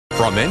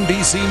From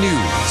NBC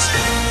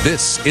News,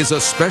 this is a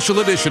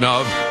special edition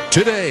of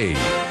Today,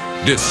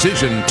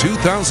 Decision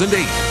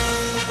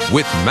 2008,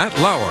 with Matt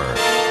Lauer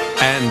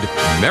and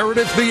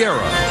Meredith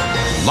Vieira,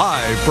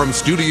 live from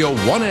Studio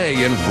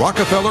 1A in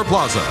Rockefeller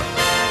Plaza.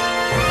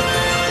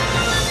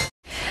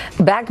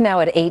 Back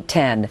now at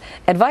 8:10,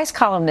 advice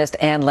columnist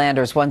Ann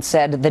Landers once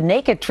said, "The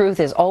naked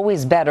truth is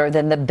always better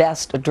than the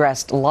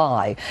best-dressed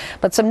lie."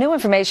 But some new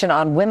information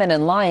on women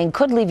and lying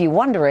could leave you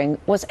wondering,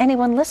 was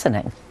anyone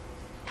listening?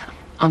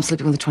 I'm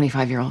sleeping with a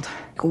 25-year-old.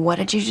 What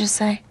did you just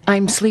say?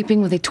 I'm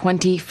sleeping with a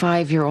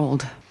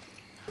 25-year-old.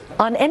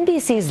 On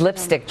NBC's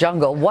Lipstick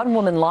Jungle, one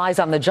woman lies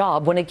on the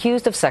job when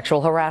accused of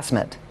sexual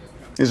harassment.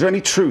 Is there any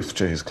truth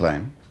to his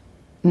claim?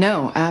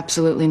 No,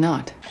 absolutely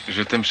not.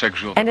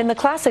 And in the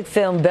classic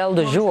film Belle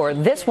de Jour,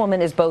 this woman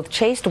is both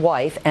chaste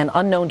wife and,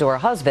 unknown to her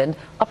husband,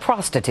 a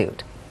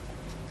prostitute.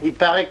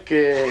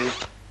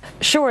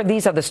 Sure,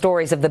 these are the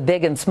stories of the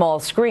big and small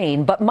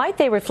screen, but might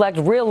they reflect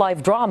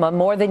real-life drama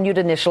more than you'd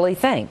initially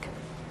think?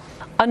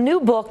 A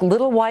new book,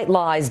 Little White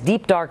Lies,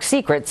 Deep Dark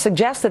Secrets,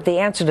 suggests that the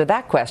answer to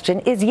that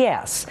question is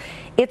yes.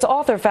 Its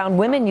author found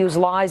women use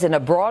lies in a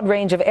broad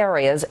range of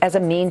areas as a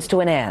means to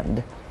an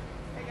end.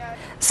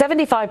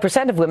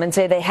 75% of women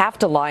say they have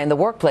to lie in the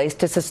workplace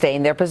to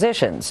sustain their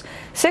positions.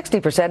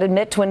 60%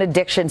 admit to an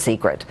addiction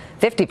secret.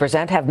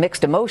 50% have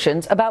mixed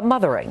emotions about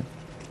mothering.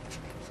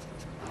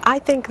 I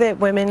think that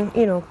women,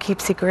 keep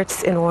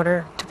secrets in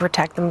order to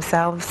protect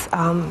themselves.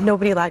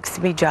 Nobody likes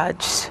to be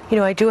judged.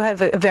 I do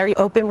have a very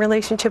open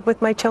relationship with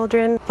my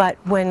children, but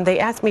when they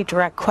ask me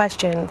direct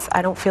questions,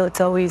 I don't feel it's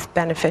always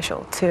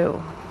beneficial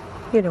to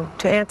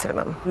answer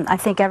them. I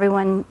think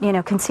everyone,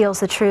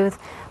 conceals the truth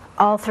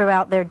all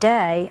throughout their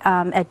day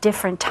at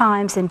different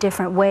times, in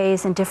different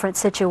ways, in different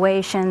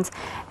situations,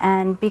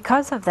 and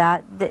because of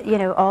that,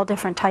 all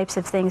different types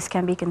of things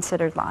can be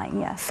considered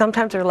lying. Yes.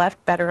 Sometimes they're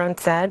left better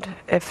unsaid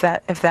if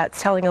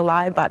that's telling a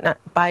lie, but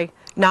by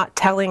not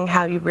telling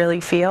how you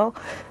really feel.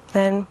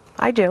 Then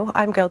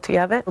I'm guilty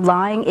of it.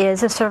 Lying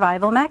is a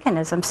survival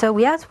mechanism, so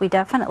yes, we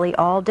definitely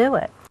all do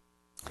it.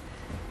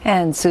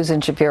 And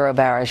Susan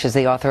Shapiro-Barish is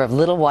the author of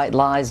Little White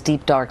Lies,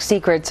 Deep Dark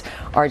Secrets.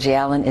 R.J.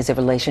 Allen is a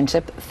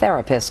relationship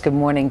therapist. Good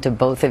morning to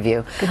both of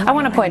you. I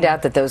want to point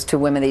out that those two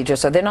women that you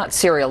just saw, they're not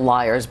serial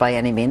liars by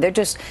any means. They're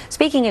just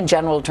speaking in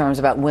general terms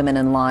about women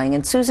and lying.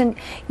 And Susan,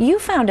 you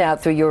found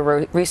out through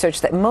your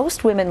research that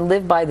most women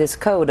live by this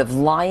code of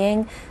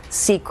lying,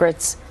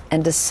 secrets,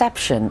 and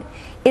deception.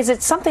 Is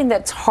it something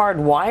that's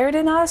hardwired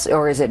in us,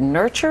 or is it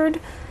nurtured?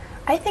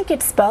 I think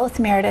it's both,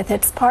 Meredith.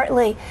 It's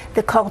partly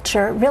the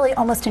culture, really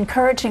almost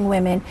encouraging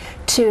women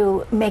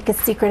to make a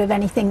secret of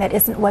anything that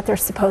isn't what they're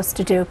supposed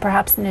to do,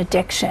 perhaps an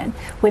addiction.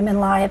 Women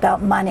lie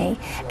about money.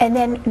 And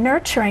then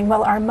nurturing,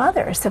 well, our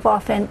mothers have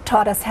often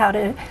taught us how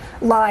to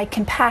lie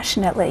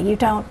compassionately. You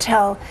don't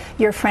tell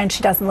your friend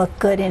she doesn't look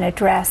good in a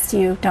dress.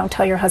 You don't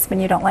tell your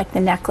husband you don't like the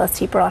necklace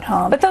he brought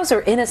home. But those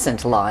are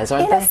innocent lies,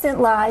 aren't they?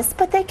 Innocent lies,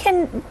 but they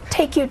can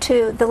take you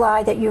to the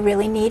lie that you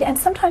really need, and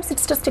sometimes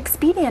it's just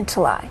expedient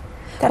to lie.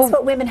 That's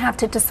what women have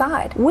to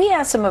decide. We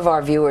asked some of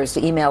our viewers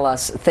to email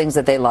us things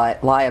that they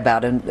lie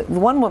about, and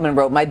one woman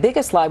wrote, "My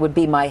biggest lie would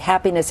be my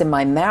happiness in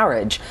my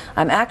marriage.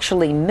 I'm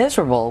actually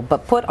miserable,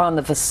 but put on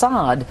the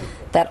facade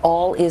that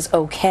all is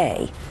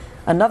okay."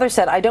 Another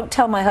said, "I don't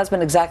tell my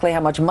husband exactly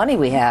how much money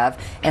we have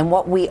and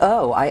what we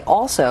owe. I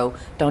also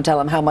don't tell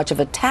him how much of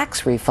a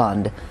tax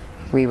refund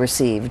we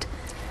received."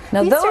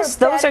 Now,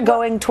 those are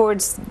going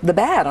towards the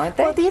bad, aren't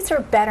they? Well, these are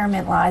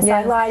betterment lies. Yeah.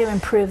 I lie to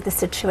improve the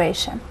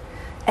situation.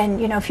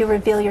 And, if you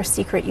reveal your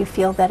secret, you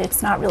feel that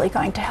it's not really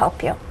going to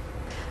help you.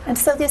 And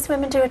so these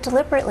women do it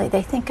deliberately.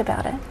 They think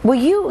about it. Well,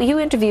 you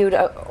interviewed,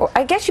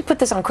 I guess you put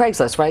this on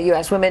Craigslist, right? You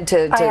asked women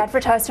to I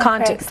advertised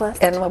on Craigslist.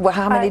 And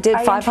how many did?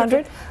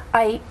 500?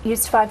 I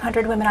used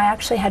 500 women. I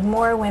actually had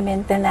more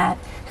women than that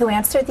who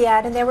answered the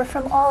ad, and they were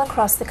from all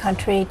across the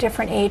country,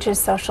 different ages,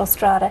 social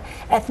strata,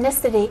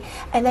 ethnicity,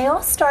 and they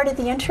all started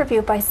the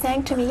interview by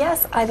saying to me,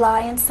 "Yes, I lie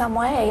in some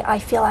way. I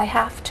feel I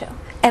have to."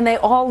 And they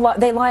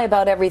lie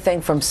about everything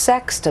from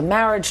sex to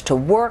marriage to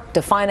work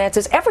to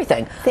finances,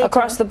 everything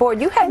across the board.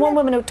 You had one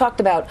woman who talked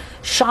about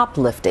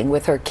shoplifting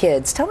with her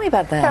kids. Tell me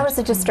about that. That was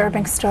a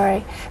disturbing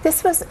story.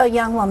 This was a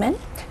young woman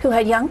who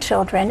had young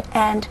children,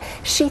 and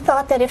she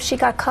thought that if she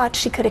got caught,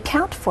 she could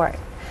account for it.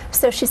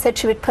 So she said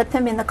she would put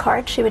them in the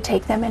cart, she would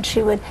take them, and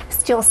she would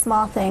steal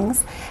small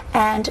things.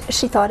 And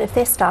she thought if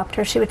they stopped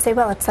her, she would say,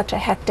 "Well, it's such a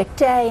hectic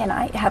day, and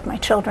I have my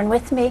children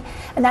with me."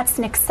 And that's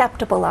an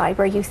acceptable lie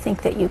where you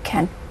think that you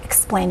can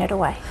explain it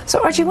away.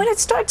 So, Archie, when it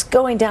starts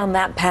going down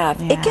that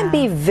path, it can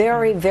be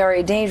very,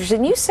 very dangerous.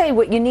 And you say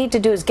what you need to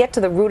do is get to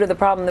the root of the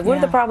problem. The root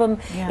of the problem,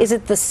 is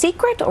it the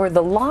secret or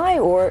the lie?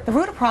 Or the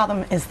root of the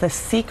problem is the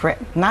secret,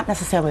 not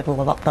necessarily the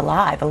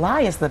lie. The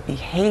lie is the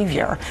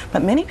behavior.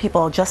 But many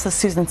people, just as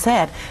Susan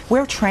said,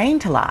 we're trained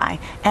to lie.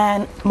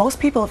 And most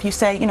people, if you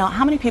say,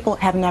 how many people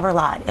have never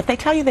lied? If they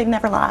tell you they've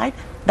never lied,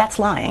 that's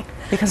lying,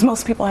 because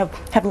most people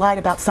have lied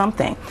about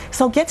something.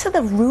 So get to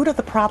the root of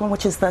the problem,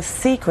 which is the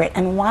secret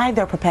and why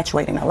they're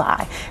perpetuating a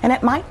lie. And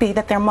it might be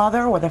that their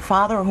mother or their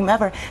father or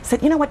whomever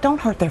said, you know what, don't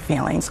hurt their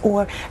feelings,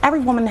 or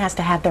every woman has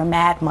to have their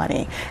mad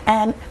money.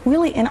 And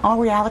really, in all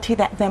reality,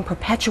 that then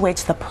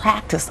perpetuates the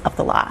practice of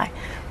the lie.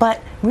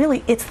 But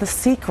really, it's the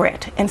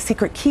secret and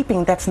secret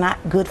keeping that's not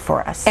good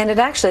for us. And it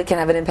actually can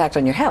have an impact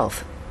on your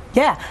health.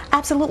 Yeah,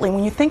 absolutely.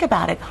 When you think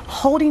about it,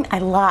 holding a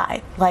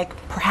lie, like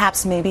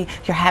perhaps maybe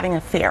you're having an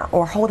affair,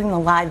 or holding a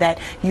lie that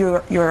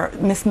you're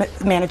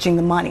mismanaging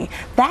the money,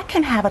 that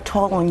can have a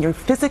toll on you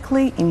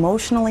physically,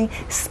 emotionally,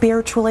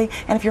 spiritually.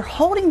 And if you're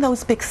holding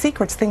those big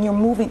secrets, then you're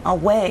moving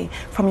away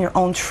from your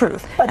own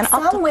truth. But and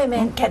some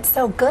women get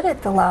so good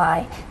at the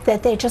lie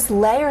that they just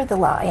layer the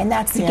lie, and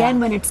that's again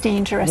when it's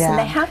dangerous. And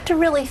they have to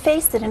really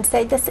face it and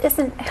say, this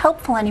isn't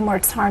helpful anymore.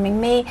 It's harming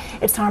me.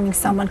 It's harming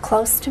someone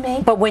close to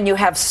me. But when you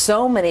have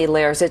so many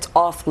layers, it's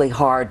awfully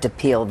hard to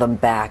peel them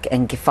back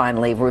and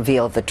finally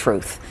reveal the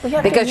truth,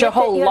 because your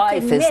whole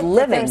life is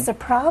living. There's a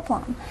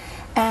problem,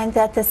 and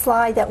that this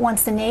lie that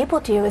once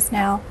enabled you is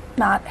now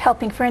not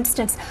helping. For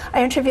instance,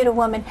 I interviewed a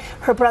woman,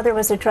 her brother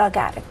was a drug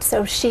addict,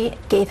 so she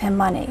gave him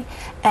money,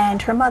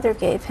 and her mother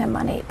gave him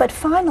money. But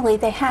finally,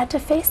 they had to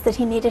face that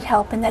he needed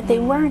help, and that they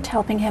weren't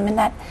helping him, and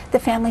that the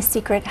family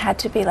secret had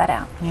to be let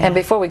out. And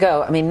before we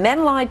go, I mean,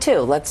 men lie too.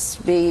 Let's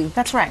be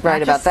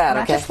right about that.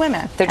 Not okay, just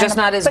women. They're just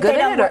not as good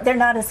at it. They're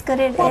not as good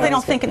at it. Well, they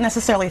don't think it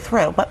necessarily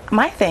through. But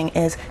my thing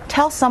is,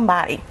 tell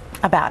somebody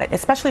about it,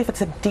 especially if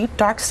it's a deep,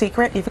 dark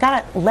secret. You've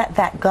got to let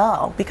that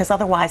go, because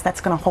otherwise that's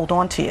going to hold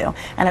on to you,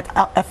 and it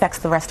affects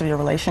the rest of your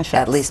relationship.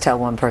 At least tell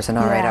one person.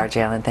 All right, Art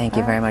Jalen, thank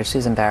you very much.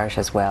 Susan Barish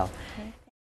as well.